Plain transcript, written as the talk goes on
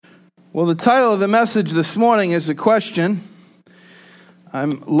Well, the title of the message this morning is a question.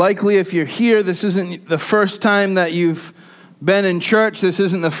 I'm likely, if you're here, this isn't the first time that you've been in church. This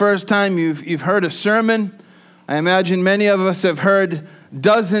isn't the first time you've heard a sermon. I imagine many of us have heard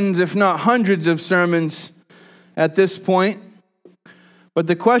dozens, if not hundreds, of sermons at this point. But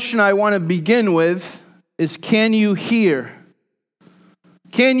the question I want to begin with is, can you hear?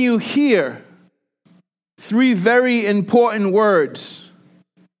 Can you hear? Three very important words.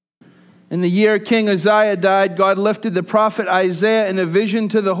 In the year King Uzziah died, God lifted the prophet Isaiah in a vision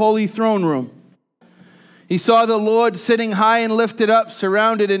to the holy throne room. He saw the Lord sitting high and lifted up,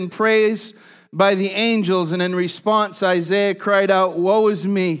 surrounded in praise by the angels. And in response, Isaiah cried out, "Woe is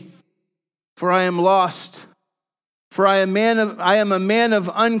me, for I am lost. For I am a man of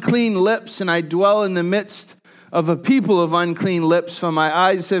unclean lips, and I dwell in the midst of a people of unclean lips. For my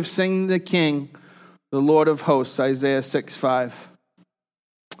eyes have seen the King, the Lord of hosts." Isaiah 6:5.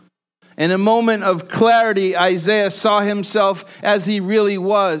 In a moment of clarity, Isaiah saw himself as he really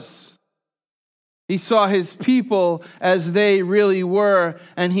was. He saw his people as they really were,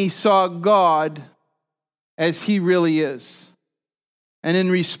 and he saw God as he really is. And in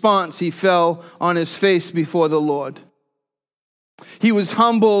response, he fell on his face before the Lord. He was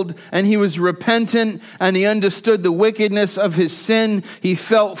humbled and he was repentant, and he understood the wickedness of his sin. He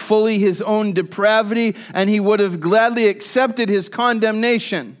felt fully his own depravity, and he would have gladly accepted his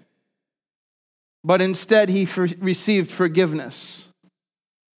condemnation. But instead, he received forgiveness.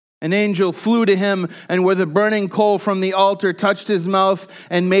 An angel flew to him, and with a burning coal from the altar touched his mouth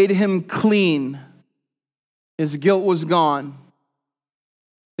and made him clean. His guilt was gone.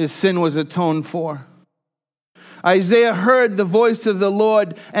 His sin was atoned for. Isaiah heard the voice of the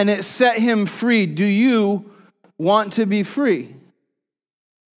Lord, and it set him free. Do you want to be free?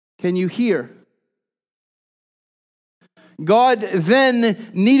 Can you hear? God then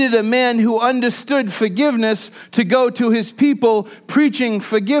needed a man who understood forgiveness to go to his people preaching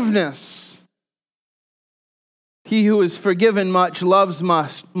forgiveness. He who is forgiven much loves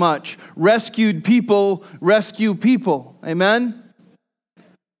much. Rescued people rescue people. Amen?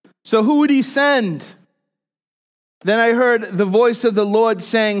 So who would he send? Then I heard the voice of the Lord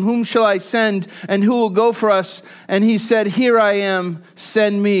saying, "Whom shall I send, and who will go for us?" And he said, "Here I am,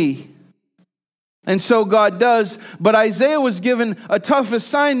 send me." And so God does, but Isaiah was given a tough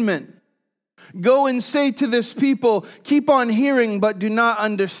assignment. Go and say to this people, keep on hearing but do not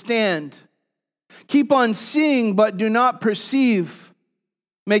understand. Keep on seeing but do not perceive.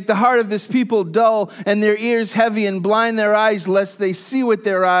 Make the heart of this people dull and their ears heavy, and blind their eyes lest they see with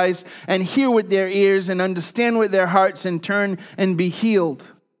their eyes and hear with their ears and understand with their hearts and turn and be healed.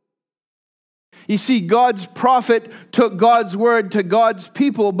 You see, God's prophet took God's word to God's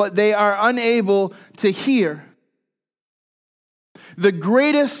people, but they are unable to hear. The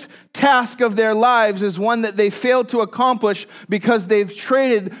greatest task of their lives is one that they fail to accomplish because they've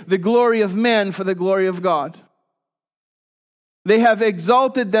traded the glory of man for the glory of God. They have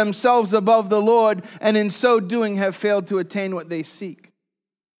exalted themselves above the Lord, and in so doing have failed to attain what they seek.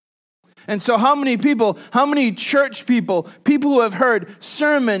 And so how many church people who have heard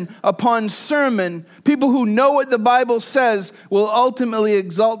sermon upon sermon, people who know what the Bible says, will ultimately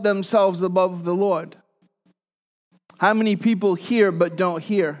exalt themselves above the Lord? How many people hear but don't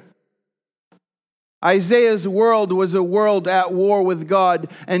hear? Isaiah's world was a world at war with God,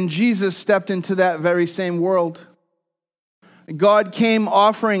 and Jesus stepped into that very same world. God came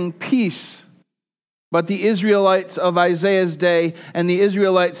offering peace. But the Israelites of Isaiah's day and the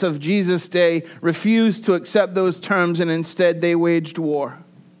Israelites of Jesus' day refused to accept those terms, and instead they waged war.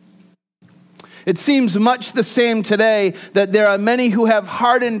 It seems much the same today that there are many who have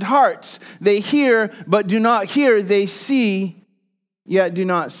hardened hearts. They hear but do not hear. They see yet do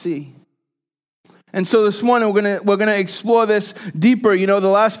not see. And so this morning we're going to explore this deeper. You know, the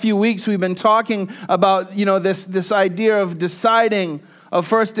last few weeks we've been talking about, this idea of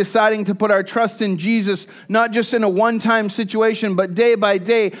first deciding to put our trust in Jesus, not just in a one-time situation, but day by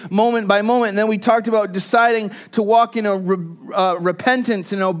day, moment by moment. And then we talked about deciding to walk in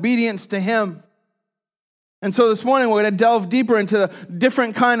repentance and obedience to Him. And so this morning we're going to delve deeper into the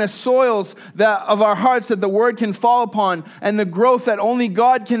different kind of soils of our hearts that the Word can fall upon, and the growth that only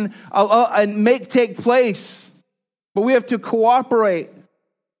God can make take place. But we have to cooperate.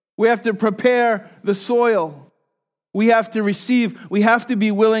 We have to prepare the soil. We have to receive. We have to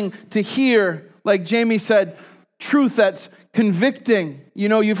be willing to hear, like Jamie said, truth that's convicting. You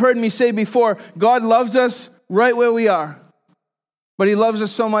know, you've heard me say before, God loves us right where we are. But He loves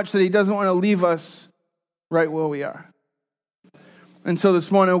us so much that He doesn't want to leave us right where we are. And so this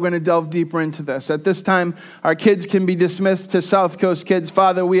morning we're going to delve deeper into this. At this time, our kids can be dismissed to South Coast Kids.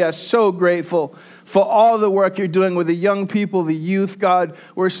 Father, we are so grateful for all the work you're doing with the young people, the youth, God.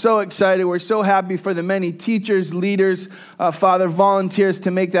 We're so excited. We're so happy for the many teachers, leaders, Father, volunteers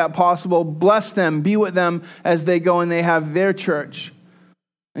to make that possible. Bless them. Be with them as they go and they have their church.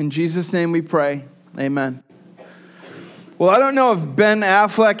 In Jesus' name we pray. Amen. Well, I don't know if Ben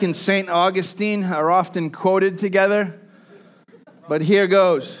Affleck and St. Augustine are often quoted together, but here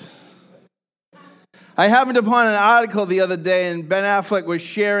goes. I happened upon an article the other day, and Ben Affleck was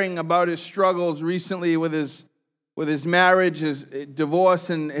sharing about his struggles recently with his marriage, his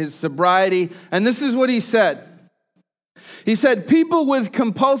divorce, and his sobriety. And this is what he said. He said, "People with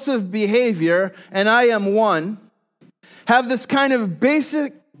compulsive behavior, and I am one, have this kind of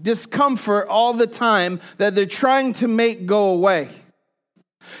basic discomfort all the time that they're trying to make go away.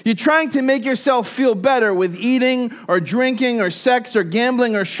 You're trying to make yourself feel better with eating or drinking or sex or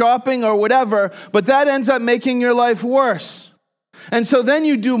gambling or shopping or whatever, but that ends up making your life worse. And so then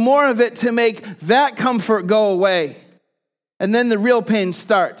you do more of it to make that comfort go away. And then the real pain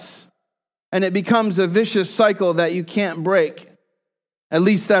starts. And it becomes a vicious cycle that you can't break. At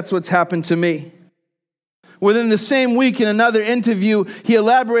least that's what's happened to me." Within the same week, in another interview, he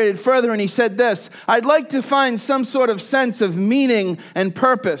elaborated further and he said this, "I'd like to find some sort of sense of meaning and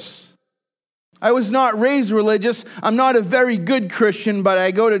purpose. I was not raised religious. I'm not a very good Christian, but I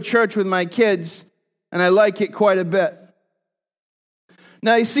go to church with my kids, and I like it quite a bit."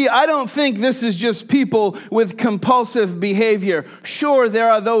 Now, you see, I don't think this is just people with compulsive behavior. Sure, there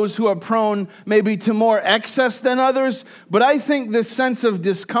are those who are prone maybe to more excess than others, but I think this sense of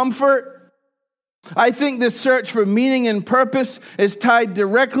discomfort, I think this search for meaning and purpose is tied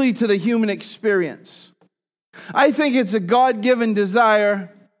directly to the human experience. I think it's a God-given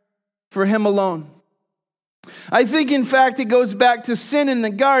desire for Him alone. I think, in fact, it goes back to sin in the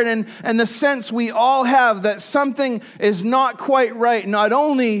garden and the sense we all have that something is not quite right, not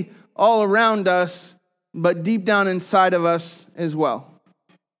only all around us, but deep down inside of us as well.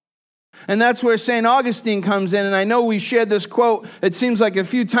 And that's where St. Augustine comes in. And I know we shared this quote, it seems like a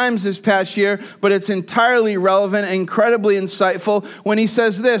few times this past year, but it's entirely relevant, incredibly insightful, when he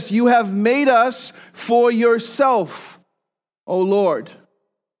says this, "You have made us for yourself, O Lord,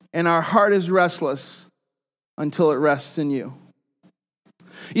 and our heart is restless until it rests in you."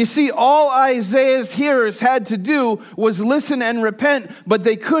 You see, all Isaiah's hearers had to do was listen and repent, but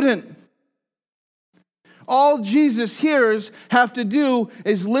they couldn't. All Jesus' hearers have to do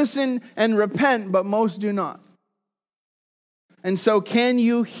is listen and repent, but most do not. And so can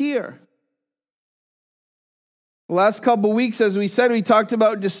you hear? The last couple weeks, as we said, we talked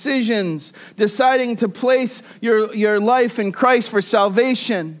about decisions, deciding to place your life in Christ for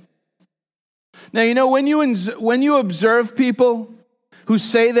salvation. Now, you know, when you observe people who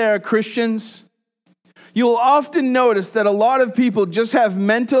say they are Christians, you will often notice that a lot of people just have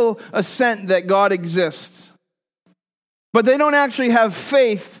mental assent that God exists. But they don't actually have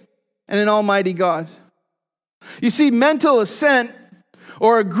faith in an almighty God. You see, mental assent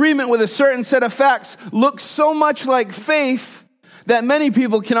or agreement with a certain set of facts looks so much like faith that many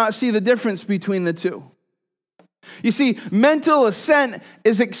people cannot see the difference between the two. You see, mental assent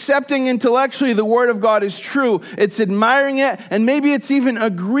is accepting intellectually the Word of God is true. It's admiring it, and maybe it's even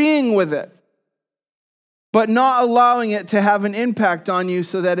agreeing with it, but not allowing it to have an impact on you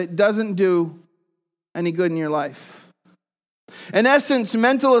so that it doesn't do any good in your life. In essence,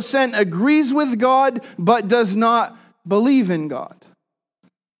 mental assent agrees with God, but does not believe in God.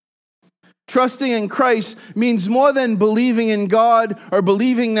 Trusting in Christ means more than believing in God or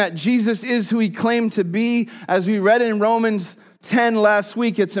believing that Jesus is who He claimed to be. As we read in Romans 10 last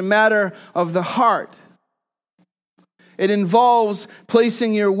week, it's a matter of the heart. It involves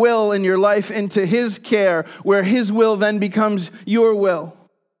placing your will and your life into His care, where His will then becomes your will.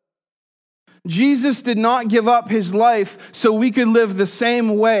 Jesus did not give up His life so we could live the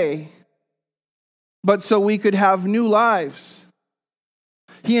same way, but so we could have new lives.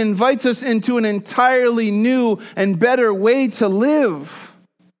 He invites us into an entirely new and better way to live.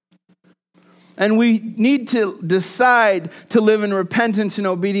 And we need to decide to live in repentance and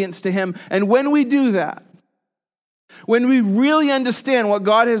obedience to Him. And when we do that, when we really understand what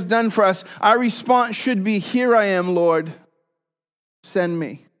God has done for us, our response should be, "Here I am, Lord, send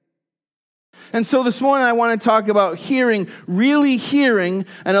me." And so this morning I want to talk about hearing, really hearing,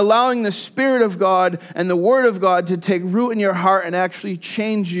 and allowing the Spirit of God and the Word of God to take root in your heart and actually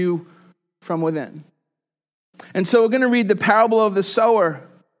change you from within. And so we're going to read the parable of the sower.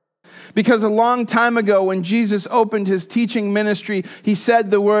 Because a long time ago when Jesus opened His teaching ministry, He said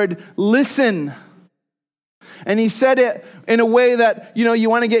the word, "listen." And he said it in a way that, you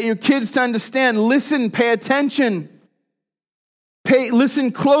want to get your kids to understand. Listen, pay attention.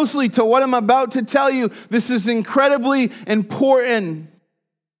 Listen closely to what I'm about to tell you. This is incredibly important.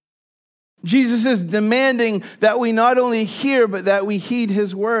 Jesus is demanding that we not only hear, but that we heed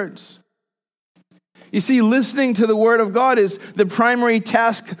his words. You see, listening to the word of God is the primary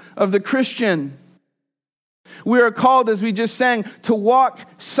task of the Christian. We are called, as we just sang, to walk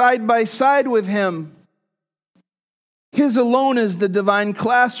side by side with him. His alone is the divine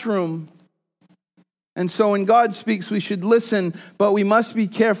classroom. And so when God speaks, we should listen, but we must be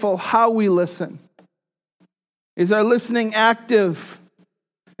careful how we listen. Is our listening active?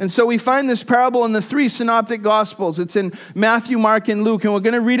 And so we find this parable in the 3 synoptic gospels. It's in Matthew, Mark, and Luke, and we're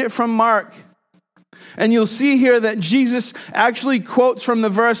going to read it from Mark. And you'll see here that Jesus actually quotes from the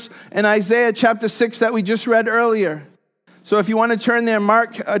verse in Isaiah chapter 6 that we just read earlier. So if you want to turn there,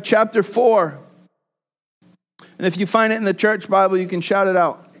 Mark chapter 4. And if you find it in the church Bible, you can shout it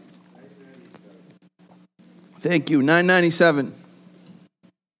out. Thank you, 997.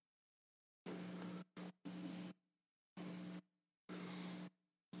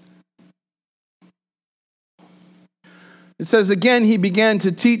 It says, again, he began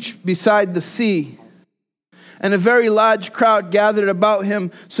to teach beside the sea. And a very large crowd gathered about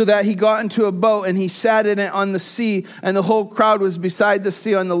him so that he got into a boat and he sat in it on the sea, and the whole crowd was beside the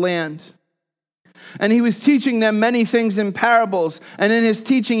sea on the land. And he was teaching them many things in parables. And in his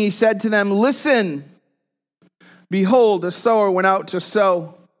teaching he said to them, listen, behold, a sower went out to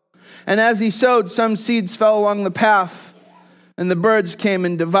sow. And as he sowed, some seeds fell along the path, and the birds came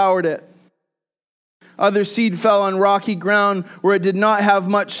and devoured it. Other seed fell on rocky ground where it did not have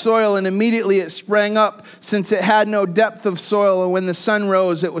much soil, and immediately it sprang up, since it had no depth of soil, and when the sun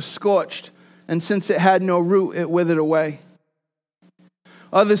rose, it was scorched, and since it had no root, it withered away.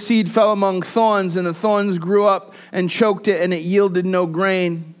 Other seed fell among thorns, and the thorns grew up and choked it, and it yielded no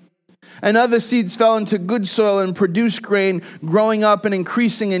grain. And other seeds fell into good soil and produced grain, growing up and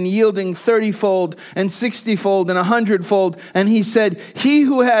increasing and yielding 30-fold and 60-fold and 100-fold. And he said, he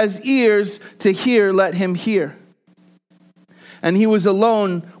who has ears to hear, let him hear. And he was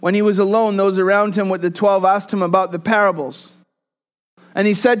alone. When he was alone, those around him with the 12 asked him about the parables. And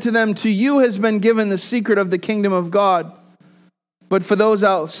he said to them, to you has been given the secret of the kingdom of God. But for those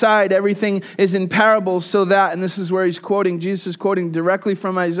outside, everything is in parables, so that, and this is where he's quoting, Jesus is quoting directly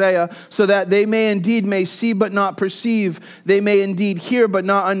from Isaiah, so that they may see but not perceive. They may indeed hear but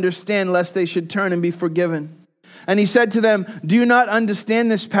not understand, lest they should turn and be forgiven. And he said to them, do you not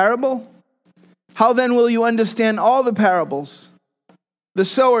understand this parable? How then will you understand all the parables? The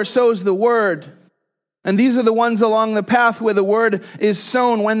sower sows the word. And these are the ones along the path where the word is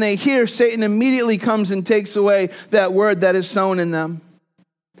sown. When they hear, Satan immediately comes and takes away that word that is sown in them.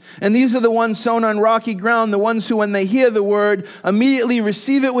 And these are the ones sown on rocky ground, the ones who, when they hear the word, immediately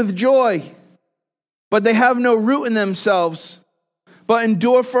receive it with joy. But they have no root in themselves, but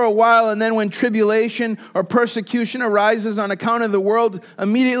endure for a while. And then when tribulation or persecution arises on account of the world,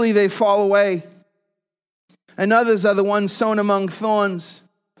 immediately they fall away. And others are the ones sown among thorns.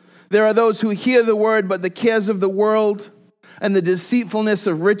 There are those who hear the word, but the cares of the world and the deceitfulness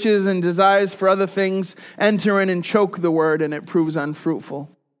of riches and desires for other things enter in and choke the word, and it proves unfruitful.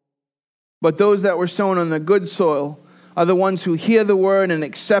 But those that were sown on the good soil are the ones who hear the word and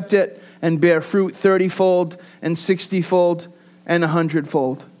accept it and bear fruit 30-fold and 60-fold and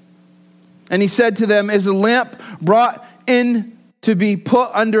 100-fold. And he said to them, is a lamp brought in to be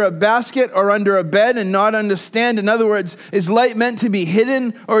put under a basket or under a bed and not understand? In other words, is light meant to be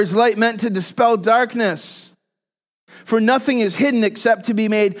hidden, or is light meant to dispel darkness? For nothing is hidden except to be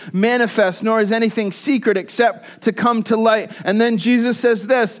made manifest, nor is anything secret except to come to light. And then Jesus says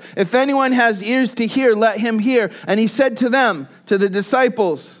this, if anyone has ears to hear, let him hear. And he said to them, to the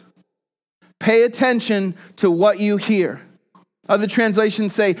disciples, pay attention to what you hear. Other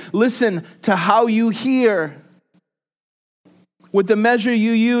translations say, listen to how you hear. With the measure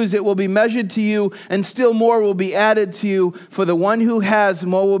you use, it will be measured to you, and still more will be added to you. For the one who has,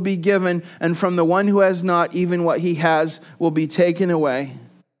 more will be given, and from the one who has not, even what he has will be taken away.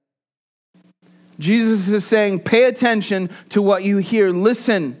 Jesus is saying, pay attention to what you hear.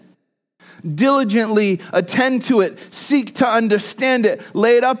 Listen. Diligently attend to it. Seek to understand it.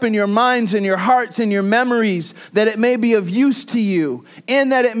 Lay it up in your minds and your hearts and your memories, that it may be of use to you,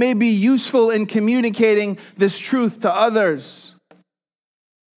 and that it may be useful in communicating this truth to others.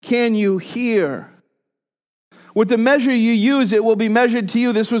 Can you hear? With the measure you use, it will be measured to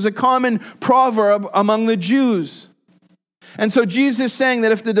you. This was a common proverb among the Jews. And so Jesus is saying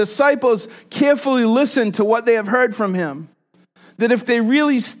that if the disciples carefully listen to what they have heard from him, that if they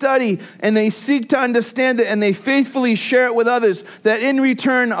really study and they seek to understand it and they faithfully share it with others, that in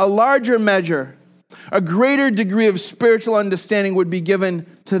return a larger measure, a greater degree of spiritual understanding would be given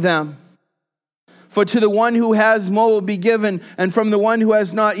to them. For to the one who has more will be given, and from the one who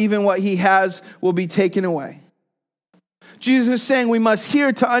has not, even what he has will be taken away. Jesus is saying we must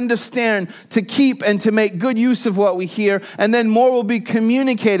hear to understand, to keep, and to make good use of what we hear, and then more will be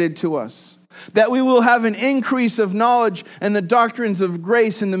communicated to us. That we will have an increase of knowledge and the doctrines of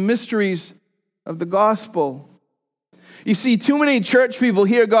grace and the mysteries of the gospel. You see, too many church people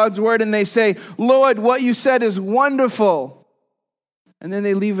hear God's word and they say, Lord, what you said is wonderful. And then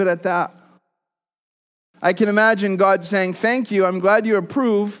they leave it at that. I can imagine God saying, thank you, I'm glad you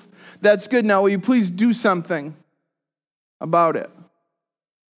approve. That's good. Now, will you please do something about it?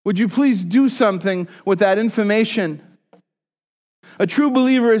 Would you please do something with that information? A true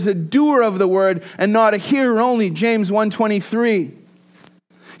believer is a doer of the word and not a hearer only, James 1:23.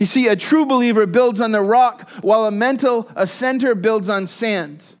 You see, a true believer builds on the rock while a mental assenter builds on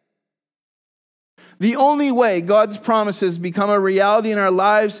sand. The only way God's promises become a reality in our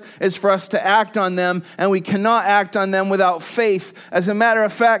lives is for us to act on them, and we cannot act on them without faith. As a matter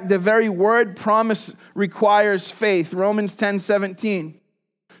of fact, the very word promise requires faith. Romans 10:17.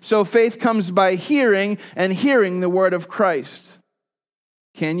 So faith comes by hearing, and hearing the word of Christ.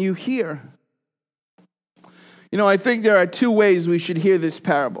 Can you hear? You know, I think there are two ways we should hear this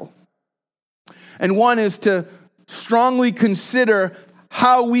parable. And one is to strongly consider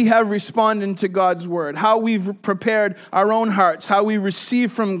how we have responded to God's word, how we've prepared our own hearts, how we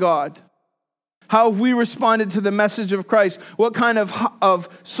receive from God, how have we responded to the message of Christ, what kind of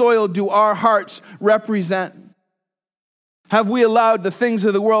soil do our hearts represent? Have we allowed the things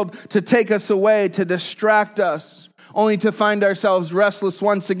of the world to take us away, to distract us, only to find ourselves restless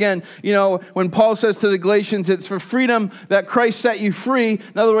once again? You know, when Paul says to the Galatians, it's for freedom that Christ set you free.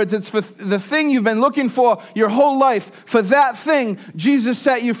 In other words, it's for the thing you've been looking for your whole life. For that thing, Jesus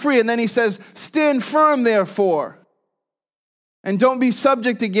set you free. And then he says, stand firm, therefore. And don't be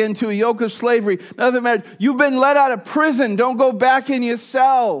subject again to a yoke of slavery. In other words, you've been let out of prison. Don't go back in your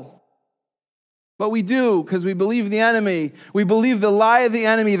cell. But we do, because we believe the enemy. We believe the lie of the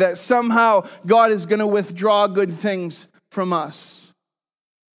enemy that somehow God is going to withdraw good things from us.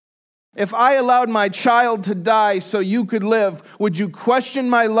 If I allowed my child to die so you could live, would you question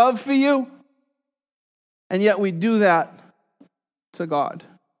my love for you? And yet we do that to God.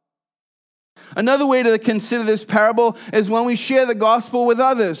 Another way to consider this parable is when we share the gospel with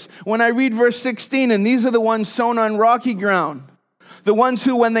others. When I read verse 16, and these are the ones sown on rocky ground. The ones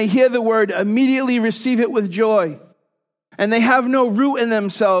who, when they hear the word, immediately receive it with joy. And they have no root in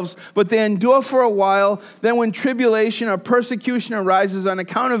themselves, but they endure for a while. Then when tribulation or persecution arises on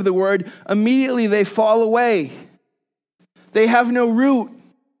account of the word, immediately they fall away. They have no root.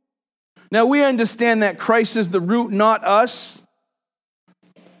 Now we understand that Christ is the root, not us.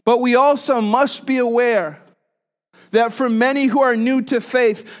 But we also must be aware that for many who are new to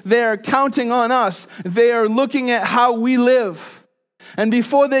faith, they are counting on us. They are looking at how we live. And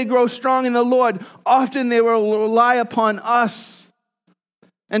before they grow strong in the Lord, often they will rely upon us.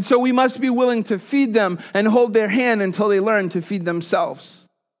 And so we must be willing to feed them and hold their hand until they learn to feed themselves.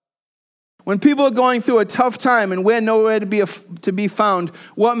 When people are going through a tough time and we're nowhere to be found,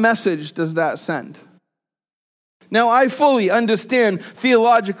 what message does that send? Now, I fully understand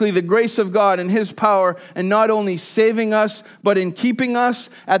theologically the grace of God and His power in not only saving us, but in keeping us.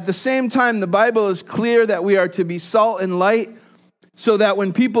 At the same time, the Bible is clear that we are to be salt and light, so that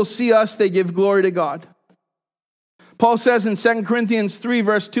when people see us, they give glory to God. Paul says in 2 Corinthians 3,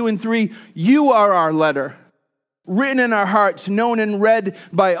 verse 2 and 3, you are our letter, written in our hearts, known and read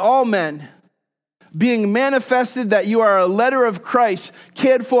by all men, being manifested that you are a letter of Christ,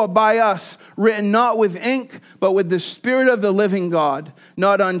 cared for by us, written not with ink, but with the Spirit of the living God,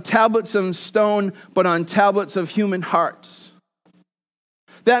 not on tablets of stone, but on tablets of human hearts.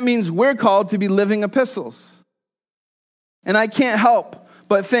 That means we're called to be living epistles. And I can't help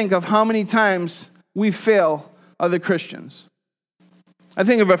but think of how many times we fail other Christians. I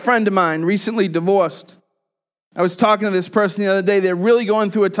think of a friend of mine, recently divorced. I was talking to this person the other day. They're really going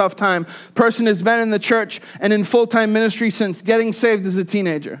through a tough time. Person has been in the church and in full-time ministry since getting saved as a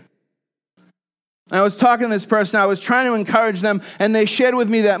teenager. I was talking to this person. I was trying to encourage them, and they shared with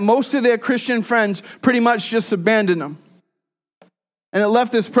me that most of their Christian friends pretty much just abandoned them. And it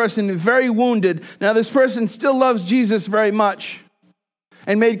left this person very wounded. Now, this person still loves Jesus very much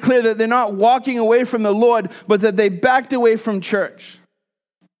and made clear that they're not walking away from the Lord, but that they backed away from church.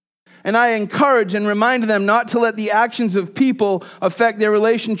 And I encourage and remind them not to let the actions of people affect their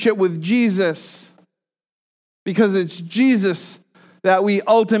relationship with Jesus, because it's Jesus that we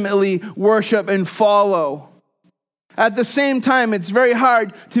ultimately worship and follow. At the same time, it's very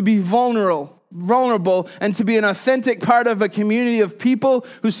hard to be vulnerable and to be an authentic part of a community of people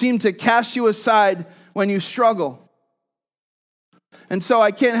who seem to cast you aside when you struggle. And so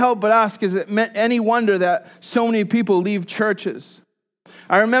I can't help but ask, is it any wonder that so many people leave churches?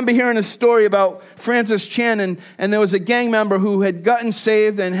 I remember hearing a story about Francis Chan, and there was a gang member who had gotten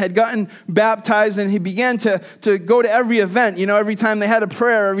saved and had gotten baptized, and he began to go to every event. You know, every time they had a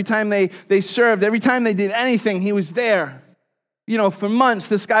prayer, every time they served, every time they did anything, he was there. You know, for months,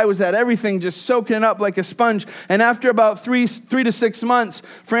 this guy was at everything, just soaking it up like a sponge. And after about 3 to 6 months,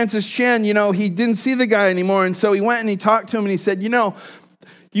 Francis Chan, you know, he didn't see the guy anymore. And so he went and he talked to him and he said, you know,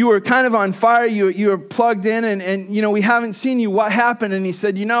 you were kind of on fire. You were plugged in and, you know, we haven't seen you. What happened? And he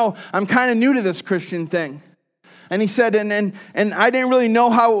said, you know, I'm kind of new to this Christian thing. And he said, and I didn't really know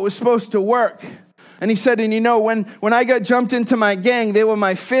how it was supposed to work. And he said, and you know, when I got jumped into my gang, they were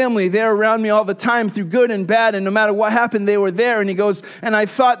my family. They were around me all the time through good and bad. And no matter what happened, they were there. And he goes, and I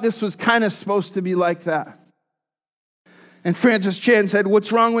thought this was kind of supposed to be like that. And Francis Chan said,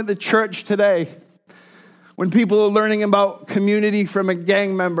 what's wrong with the church today when people are learning about community from a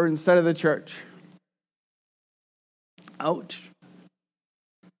gang member instead of the church? Ouch.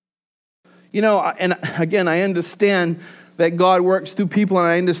 You know, and again, I understand that God works through people, and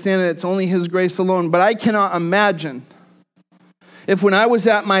I understand that it's only His grace alone. But I cannot imagine if when I was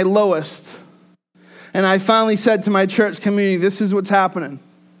at my lowest, and I finally said to my church community, this is what's happening.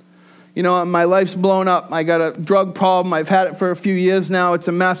 You know, my life's blown up. I got a drug problem. I've had it for a few years now. It's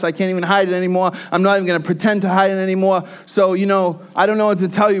a mess. I can't even hide it anymore. I'm not even going to pretend to hide it anymore. So, you know, I don't know what to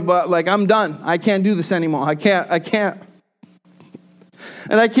tell you, but like, I'm done. I can't do this anymore. I can't.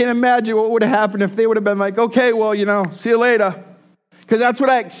 And I can't imagine what would have happened if they would have been like, okay, well, you know, see you later. Because that's what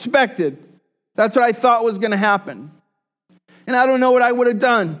I expected. That's what I thought was going to happen. And I don't know what I would have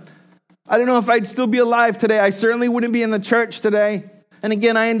done. I don't know if I'd still be alive today. I certainly wouldn't be in the church today. And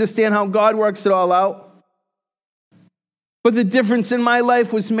again, I understand how God works it all out. But the difference in my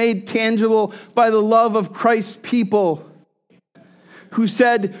life was made tangible by the love of Christ's people who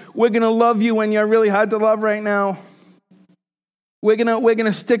said, we're going to love you when you're really hard to love right now. We're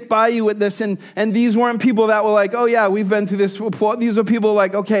gonna stick by you with this. And these weren't people that were like, oh yeah, we've been through this before. These are people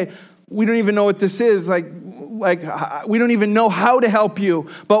like, okay, we don't even know what this is. Like we don't even know how to help you,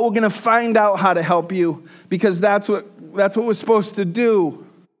 but we're gonna find out how to help you because that's what we're supposed to do.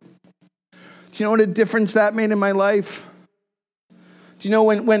 Do you know what a difference that made in my life? Do you know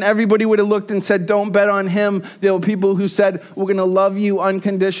when everybody would have looked and said, don't bet on him, there were people who said, we're gonna love you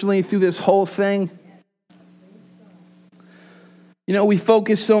unconditionally through this whole thing? You know, we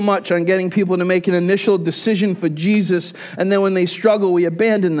focus so much on getting people to make an initial decision for Jesus, and then when they struggle, we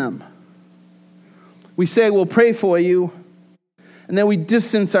abandon them. We say, we'll pray for you, and then we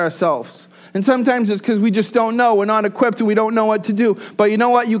distance ourselves. And sometimes it's because we just don't know. We're not equipped, and we don't know what to do. But you know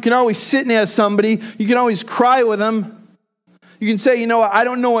what? You can always sit near somebody. You can always cry with them. You can say, you know what? I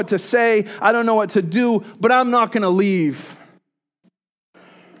don't know what to say. I don't know what to do, but I'm not going to leave.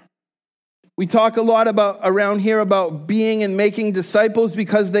 We talk a lot around here about being and making disciples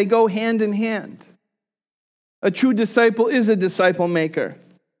because they go hand in hand. A true disciple is a disciple maker.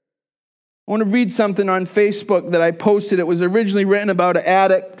 I want to read something on Facebook that I posted. It was originally written about an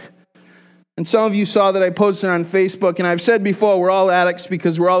addict. And some of you saw that I posted on Facebook. And I've said before, we're all addicts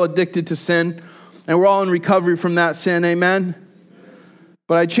because we're all addicted to sin. And we're all in recovery from that sin. Amen?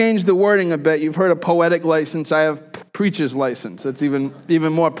 But I changed the wording a bit. You've heard of poetic license. I have preacher's license. That's even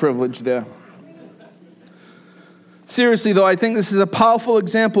more privilege there. Seriously, though, I think this is a powerful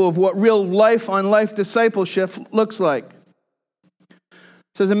example of what real life-on-life discipleship looks like.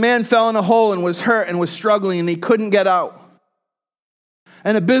 It says, a man fell in a hole and was hurt and was struggling, and he couldn't get out.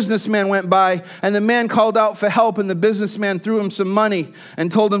 And a businessman went by, and the man called out for help, and the businessman threw him some money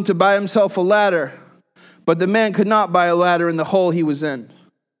and told him to buy himself a ladder. But the man could not buy a ladder in the hole he was in.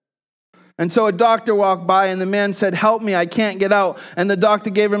 And so a doctor walked by, and the man said, help me, I can't get out. And the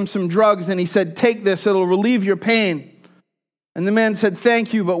doctor gave him some drugs, and he said, take this, it'll relieve your pain. And the man said,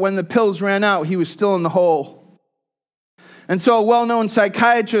 thank you, but when the pills ran out, he was still in the hole. And so a well-known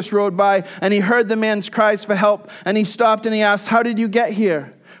psychiatrist rode by, and he heard the man's cries for help, and he stopped and he asked, how did you get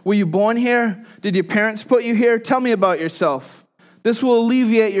here? Were you born here? Did your parents put you here? Tell me about yourself. This will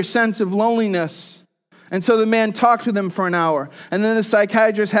alleviate your sense of loneliness. And so the man talked with him for an hour. And then the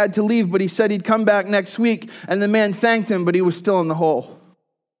psychiatrist had to leave, but he said he'd come back next week. And the man thanked him, but he was still in the hole.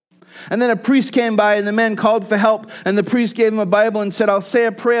 And then a priest came by, and the man called for help. And the priest gave him a Bible and said, I'll say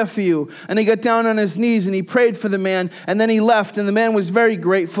a prayer for you. And he got down on his knees, and he prayed for the man. And then he left, and the man was very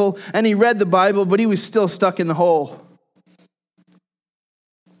grateful. And he read the Bible, but he was still stuck in the hole.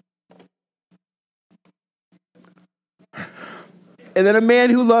 And then a man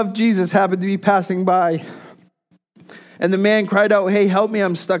who loved Jesus happened to be passing by. And the man cried out, "Hey, help me,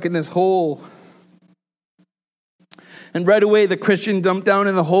 I'm stuck in this hole." And right away, the Christian jumped down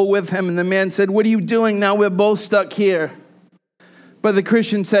in the hole with him. And the man said, "What are you doing? Now we're both stuck here." But the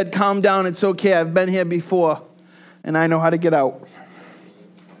Christian said, "Calm down, it's okay. I've been here before, and I know how to get out."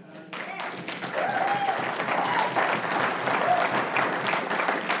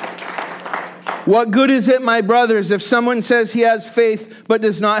 What good is it, my brothers, if someone says he has faith but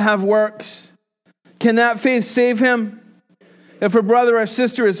does not have works? Can that faith save him? If a brother or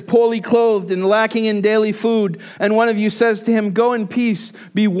sister is poorly clothed and lacking in daily food, and one of you says to him, "Go in peace,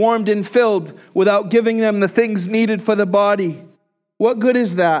 be warmed and filled," without giving them the things needed for the body, what good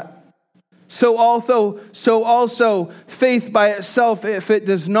is that? So also, faith by itself, if it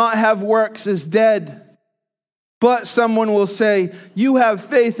does not have works, is dead. But someone will say, "You have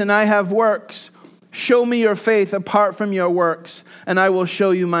faith and I have works. Show me your faith apart from your works, and I will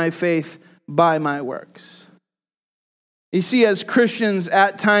show you my faith by my works." You see, as Christians,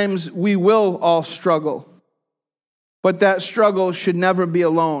 at times we will all struggle. But that struggle should never be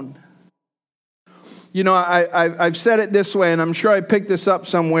alone. You know, I've said it this way, and I'm sure I picked this up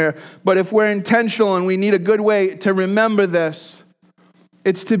somewhere, but if we're intentional and we need a good way to remember this,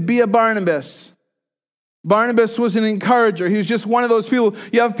 it's to be a Barnabas. Barnabas was an encourager. He was just one of those people.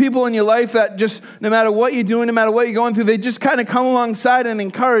 You have people in your life that just, no matter what you're doing, no matter what you're going through, they just kind of come alongside and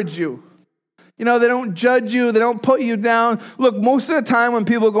encourage you. You know, they don't judge you. They don't put you down. Look, most of the time when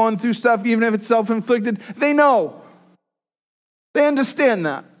people are going through stuff, even if it's self-inflicted, they know. They understand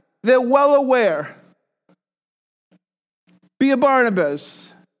that. They're well aware. Be a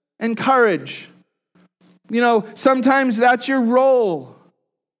Barnabas. Encourage. You know, sometimes that's your role.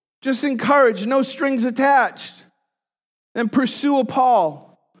 Just encourage. No strings attached. And pursue a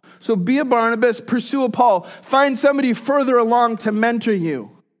Paul. So be a Barnabas. Pursue a Paul. Find somebody further along to mentor you.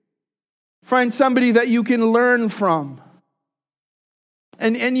 Find somebody that you can learn from.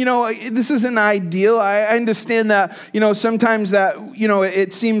 And you know, this isn't ideal. I understand that, you know, sometimes that, you know,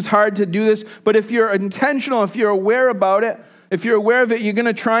 it seems hard to do this. But if you're intentional, if you're aware about it, if you're aware of it, you're going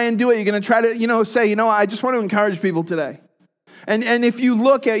to try and do it. You're going to try to, you know, say, you know, I just want to encourage people today. And if you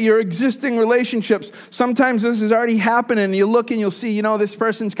look at your existing relationships, sometimes this is already happening. And you look and you'll see, you know, this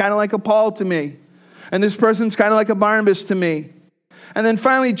person's kind of like a Paul to me. And this person's kind of like a Barnabas to me. And then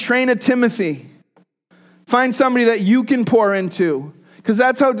finally, train a Timothy. Find somebody that you can pour into. Because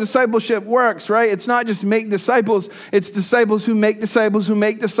that's how discipleship works, right? It's not just make disciples. It's disciples who make disciples who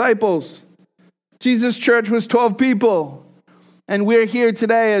make disciples. Jesus' church was 12 people. And we're here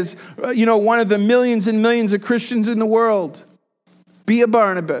today as, you know, one of the millions and millions of Christians in the world. Be a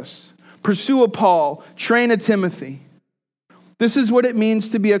Barnabas. Pursue a Paul. Train a Timothy. This is what it means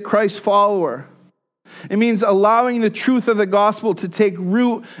to be a Christ follower. It means allowing the truth of the gospel to take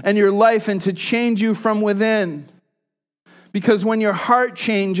root in your life and to change you from within. Because when your heart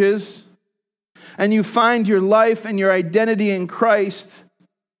changes and you find your life and your identity in Christ,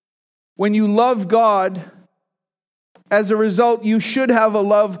 when you love God, as a result, you should have a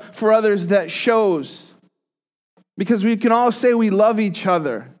love for others that shows. Because we can all say we love each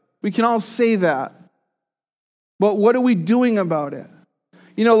other. We can all say that. But what are we doing about it?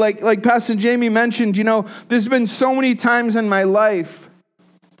 You know, like Pastor Jamie mentioned, you know, there's been so many times in my life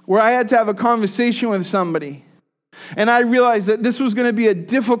where I had to have a conversation with somebody. And I realized that this was going to be a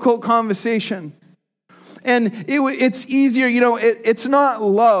difficult conversation. And it's easier, you know, it's not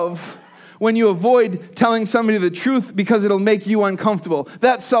love when you avoid telling somebody the truth because it'll make you uncomfortable.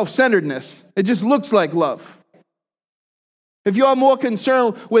 That's self-centeredness. It just looks like love. If you're more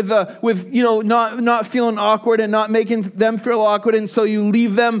concerned with you know, not feeling awkward and not making them feel awkward, and so you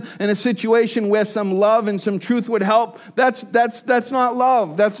leave them in a situation where some love and some truth would help, that's not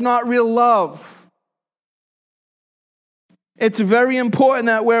love. That's not real love. It's very important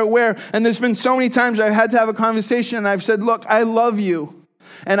that we're aware. And there's been so many times I've had to have a conversation and I've said, "Look, I love you,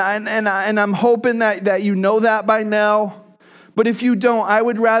 and I'm hoping that you know that by now. But if you don't, I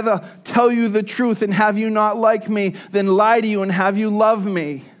would rather tell you the truth and have you not like me than lie to you and have you love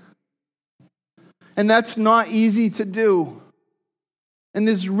me." And that's not easy to do. And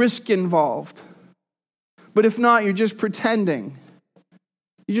there's risk involved. But if not, you're just pretending.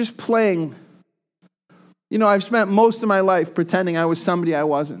 You're just playing. You know, I've spent most of my life pretending I was somebody I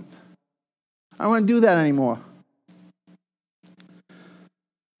wasn't. I don't want to do that anymore.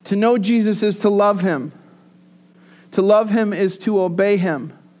 To know Jesus is to love him. To love him is to obey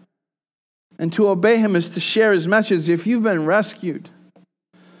him. And to obey him is to share his message. If you've been rescued,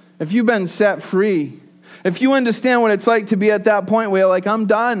 if you've been set free, if you understand what it's like to be at that point where you're like, "I'm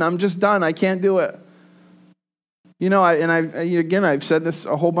done, I'm just done, I can't do it." I've said this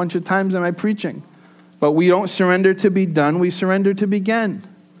a whole bunch of times in my preaching, but we don't surrender to be done. We surrender to begin.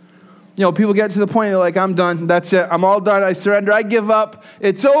 People get to the point, they're like, I'm done. That's it. I'm all done. I surrender. I give up.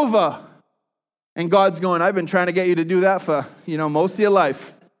 It's over. And God's going, I've been trying to get you to do that for, most of your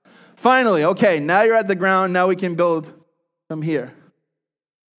life. Finally, okay, now you're at the ground. Now we can build from here.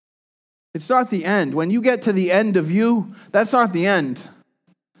 It's not the end. When you get to the end of you, that's not the end.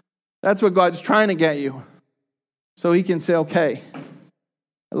 That's what God's trying to get you. So he can say, okay,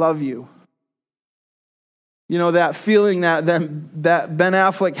 I love you. That feeling that Ben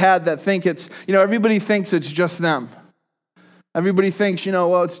Affleck had, that think it's, everybody thinks it's just them. Everybody thinks,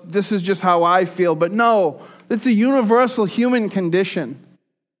 this is just how I feel. But no, it's a universal human condition.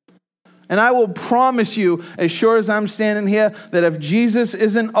 And I will promise you, as sure as I'm standing here, that if Jesus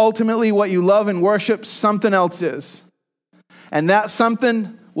isn't ultimately what you love and worship, something else is. And that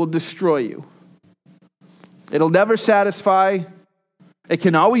something will destroy you. It'll never satisfy. It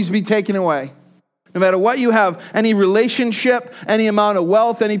can always be taken away. No matter what you have, any relationship, any amount of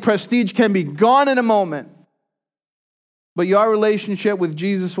wealth, any prestige can be gone in a moment. But your relationship with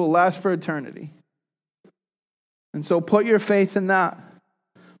Jesus will last for eternity. And so put your faith in that.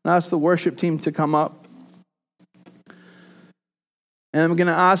 And ask the worship team to come up. And I'm going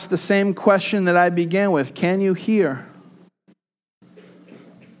to ask the same question that I began with. Can you hear?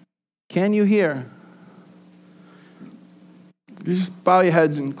 Can you hear? You just bow your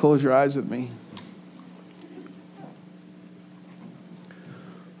heads and close your eyes with me.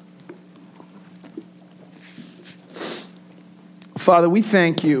 Father, we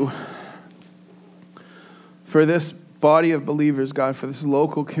thank you for this body of believers, God, for this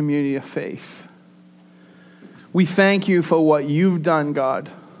local community of faith. We thank you for what you've done,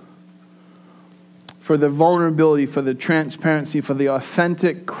 God, for the vulnerability, for the transparency, for the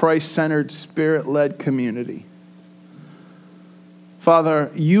authentic, Christ-centered, Spirit-led community.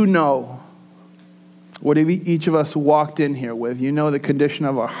 Father, you know what each of us walked in here with. You know the condition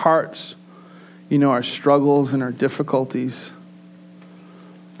of our hearts. You know our struggles and our difficulties.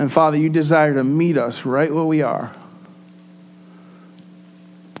 And Father, you desire to meet us right where we are.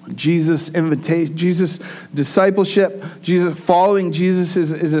 Jesus' invitation, Jesus' discipleship, following Jesus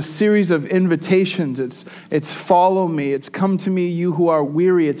is a series of invitations. It's follow me. It's come to me, you who are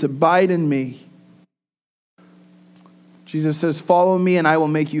weary. It's abide in me. Jesus says, follow me and I will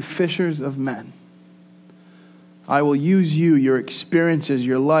make you fishers of men. I will use you, your experiences,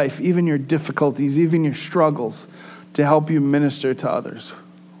 your life, even your difficulties, even your struggles, to help you minister to others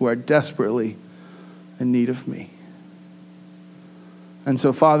who are desperately in need of me. And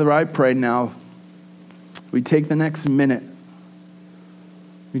so, Father, I pray now, we take the next minute.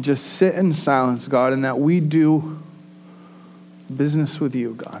 We just sit in silence, God, and that we do business with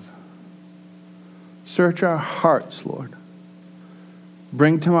you, God. Search our hearts, Lord.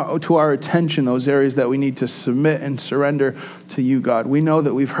 Bring to our attention those areas that we need to submit and surrender to you, God. We know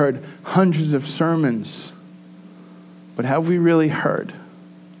that we've heard hundreds of sermons, but have we really heard?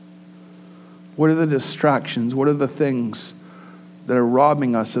 What are the distractions? What are the things that are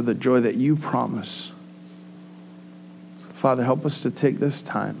robbing us of the joy that you promise? Father, help us to take this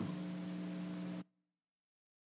time